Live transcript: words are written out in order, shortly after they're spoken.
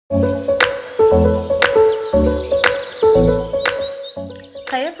Hey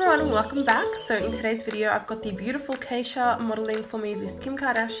everyone, welcome back. So in today's video I've got the beautiful Kaysha modeling for me this Kim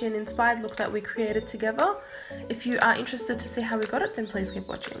Kardashian inspired look that we created together. If you are interested to see how we got it, then please keep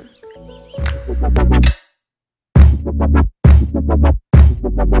watching.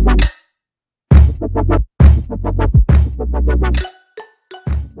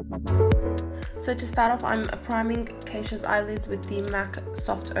 So to start off, I'm priming Kaysha's eyelids with the MAC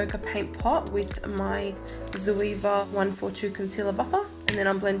Soft Ochre Paint Pot with my Zoeva 142 Concealer Buffer, and then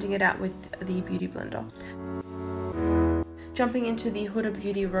I'm blending it out with the Beauty Blender. Jumping into the Huda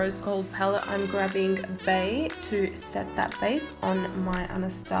Beauty Rose Gold palette, I'm grabbing Bay to set that base on my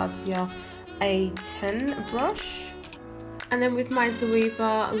Anastasia A10 brush. And then with my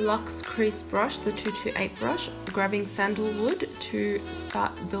Zoeva Luxe Crease brush, the 228 brush, grabbing Sandalwood to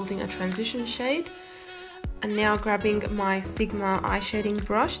start building a transition shade. And now grabbing my Sigma eye shading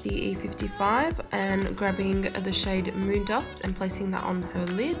brush, the E55, and grabbing the shade Moon Dust and placing that on her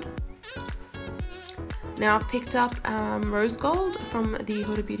lid. Now I've picked up Rose Gold from the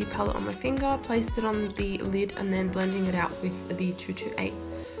Huda Beauty palette on my finger, placed it on the lid, and then blending it out with the 228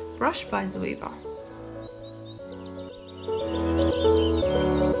 brush by Zoeva.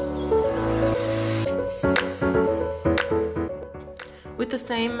 With the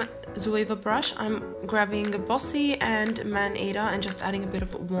same Zoeva brush, I'm grabbing Bossy and Man Eater and just adding a bit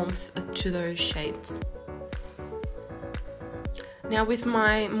of warmth to those shades. Now with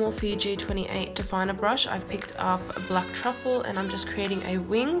my Morphe G28 definer brush, I've picked up Black Truffle and I'm just creating a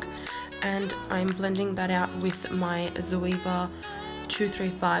wing, and I'm blending that out with my Zoeva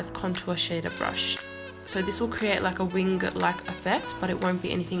 235 contour shader brush. So this will create like a wing-like effect, but it won't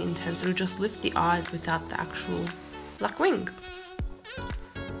be anything intense. It'll just lift the eyes without the actual like wing.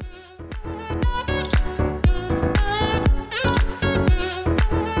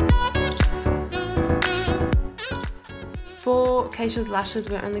 For Kaysha's lashes,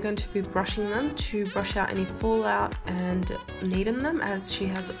 we're only going to be brushing them to brush out any fallout and neaten them, as she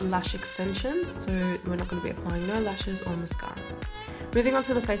has lash extensions, so we're not going to be applying no lashes or mascara. Moving on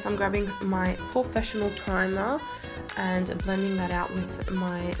to the face, I'm grabbing my Porefessional primer and blending that out with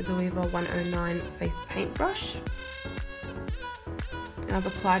my Zoeva 109 face paint brush. And I've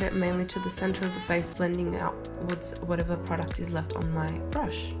applied it mainly to the center of the face, blending outwards whatever product is left on my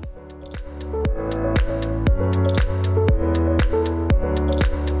brush.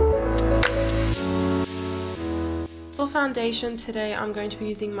 For foundation today, I'm going to be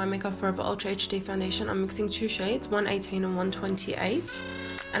using my Makeupforever Ultra HD foundation. I'm mixing two shades, 118 and 128,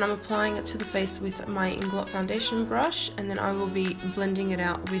 and I'm applying it to the face with my Inglot foundation brush, and then I will be blending it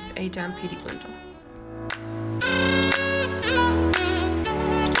out with a damp beauty blender.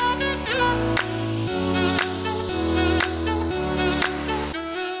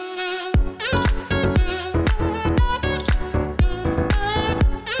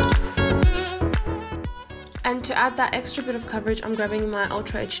 And to add that extra bit of coverage, I'm grabbing my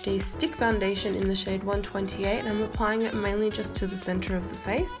Ultra HD stick foundation in the shade 128, and I'm applying it mainly just to the center of the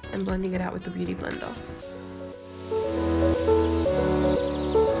face and blending it out with the Beauty Blender.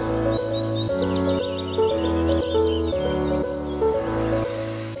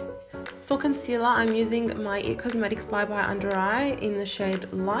 For concealer, I'm using my It Cosmetics Bye Bye Under Eye in the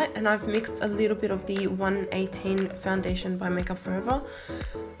shade Light, and I've mixed a little bit of the 118 foundation by Makeupforever,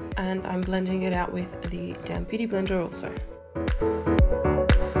 and I'm blending it out with the damp beauty blender also.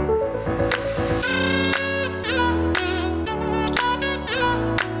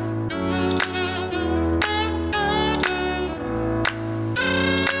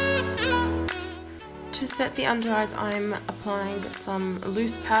 To set the under eyes, I'm applying some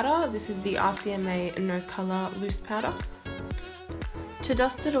loose powder. This is the RCMA No Color loose powder. To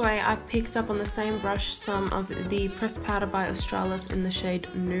dust it away, I've picked up on the same brush some of the pressed powder by Australis in the shade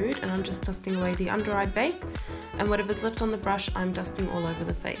Nude, and I'm just dusting away the under eye bake, and whatever's left on the brush I'm dusting all over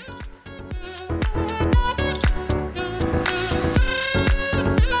the face.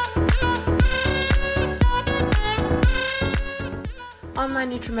 On my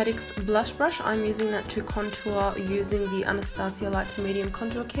Nutrimetics blush brush, I'm using that to contour using the Anastasia Light to Medium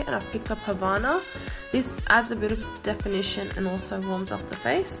Contour Kit, and I've picked up Havana. This adds a bit of definition and also warms up the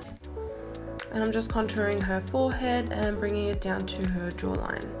face. And I'm just contouring her forehead and bringing it down to her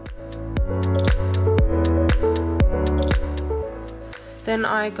jawline. Then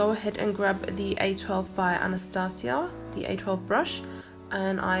I go ahead and grab the A12 by Anastasia, the A12 brush,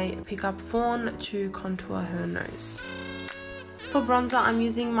 and I pick up Fawn to contour her nose. For bronzer, I'm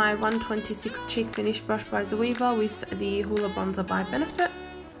using my 126 Cheek Finish brush by Zoeva with the Hoola Bronzer by Benefit,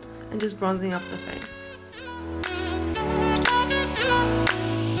 and just bronzing up the face.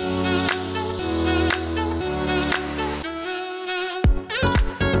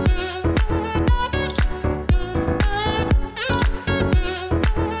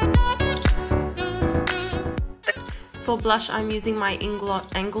 for blush, I'm using my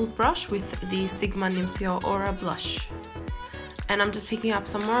Inglot angled brush with the Sigma Nymphaea Aura blush. And I'm just picking up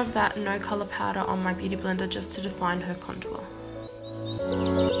some more of that no color powder on my beauty blender just to define her contour.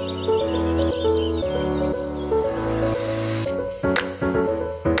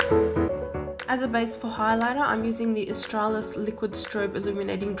 As a base for highlighter, I'm using the Australis Liquid Strobe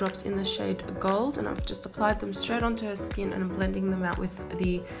Illuminating Drops in the shade Gold, and I've just applied them straight onto her skin and I'm blending them out with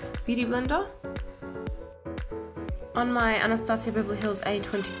the beauty blender. On my Anastasia Beverly Hills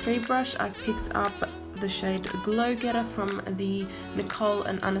A23 brush, I've picked up the shade Glow Getter from the Nicole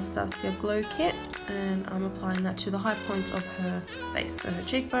and Anastasia Glow Kit, and I'm applying that to the high points of her face, so her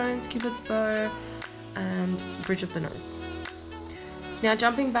cheekbones, cupid's bow, and bridge of the nose. Now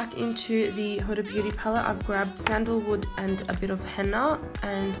jumping back into the Huda Beauty palette, I've grabbed sandalwood and a bit of henna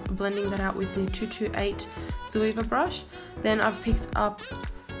and blending that out with the 228 Zoeva brush. Then I've picked up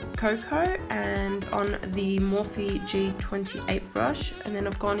Cocoa and on the Morphe G28 brush, and then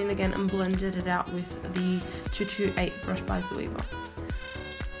I've gone in again and blended it out with the 228 brush by Zoeva.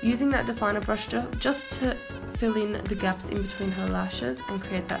 Using that definer brush just to fill in the gaps in between her lashes and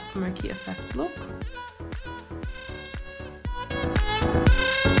create that smoky effect look.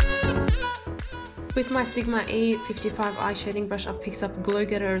 With my Sigma E55 eye shading brush, I've picked up Glow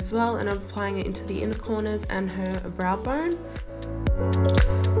Getter as well, and I'm applying it into the inner corners and her brow bone.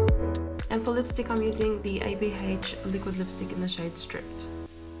 And for lipstick, I'm using the ABH liquid lipstick in the shade Stripped.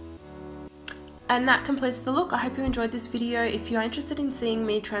 And that completes the look. I hope you enjoyed this video. If you're interested in seeing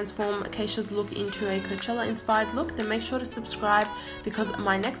me transform Kaysha's look into a Coachella inspired look, then make sure to subscribe because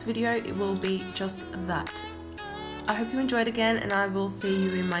my next video it will be just that. I hope you enjoyed again, and I will see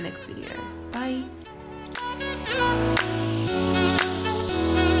you in my next video. Bye!